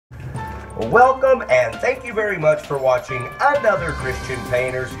Welcome and thank you very much for watching another Christian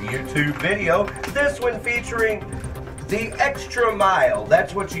Painters YouTube video. This one featuring the extra mile.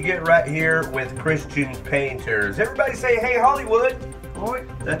 That's what you get right here with Christian Painters. Everybody say, hey Hollywood. Boy,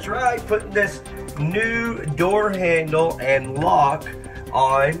 that's right, putting this new door handle and lock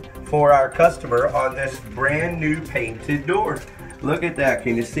on for our customer on this brand new painted door. Look at that.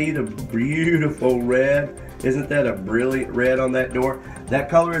 Can you see the beautiful red? Isn't that a brilliant red on that door? That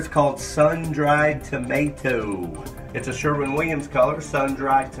color is called sun-dried tomato. It's a Sherwin-Williams color,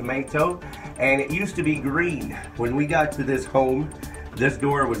 sun-dried tomato, and it used to be green. When we got to this home, this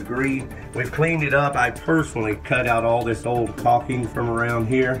door was green. We've cleaned it up. I personally cut out all this old caulking from around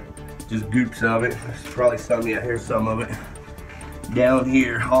here. Just goops of it. There's probably some, yeah, here's some of it. Down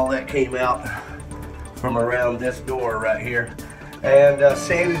here, all that came out from around this door right here. And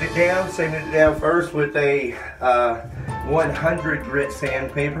sanded it down first with a 100 grit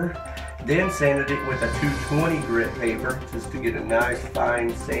sandpaper, then sanded it with a 220 grit paper just to get a nice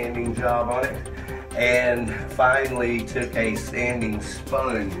fine sanding job on it, and finally took a sanding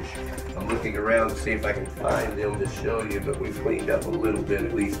sponge. I'm looking around to see if I can find them to show you, but we've cleaned up a little bit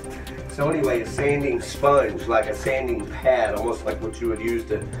at least. So anyway, a sanding sponge, like a sanding pad, almost like what you would use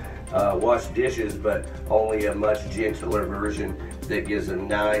to wash dishes, but only a much gentler version that gives a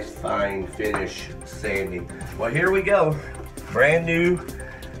nice fine finish sanding. Well, here we go. Brand new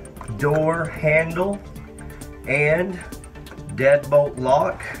door handle and deadbolt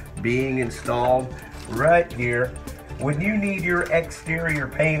lock being installed right here. When you need your exterior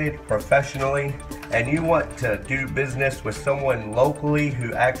painted professionally and you want to do business with someone locally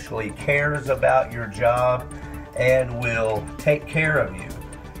who actually cares about your job and will take care of you,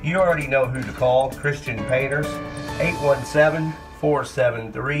 you already know who to call. Christian Painters,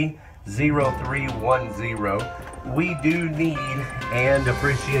 817-473-0310. We do need and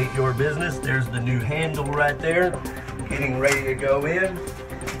appreciate your business. There's the new handle right there, getting ready to go in.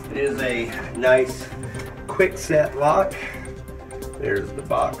 It is a nice quick set lock. There's the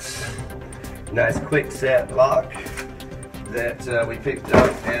box. Nice quick set lock that we picked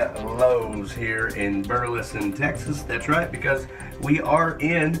up at Lowe's here in Burleson, Texas. That's right, because we are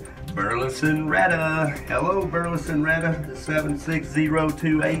in Burleson, Retta. Hello, Burleson, Retta,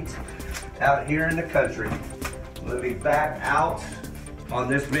 76028, out here in the country. Let me back out on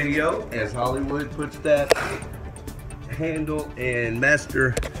this video as Hollywood puts that handle and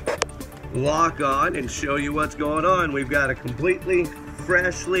master lock on and show you what's going on. We've got a completely,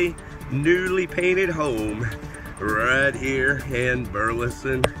 freshly, newly painted home right here in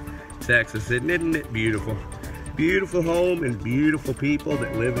Burleson, Texas. Isn't it beautiful? Beautiful home and beautiful people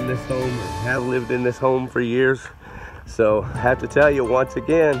that live in this home or have lived in this home for years. So I have to tell you once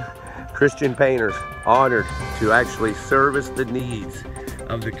again, Christian Painters, honored to actually service the needs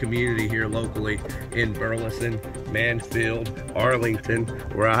of the community here locally in Burleson, Mansfield, Arlington,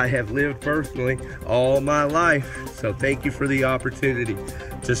 where I have lived personally all my life. So thank you for the opportunity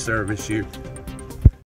to service you.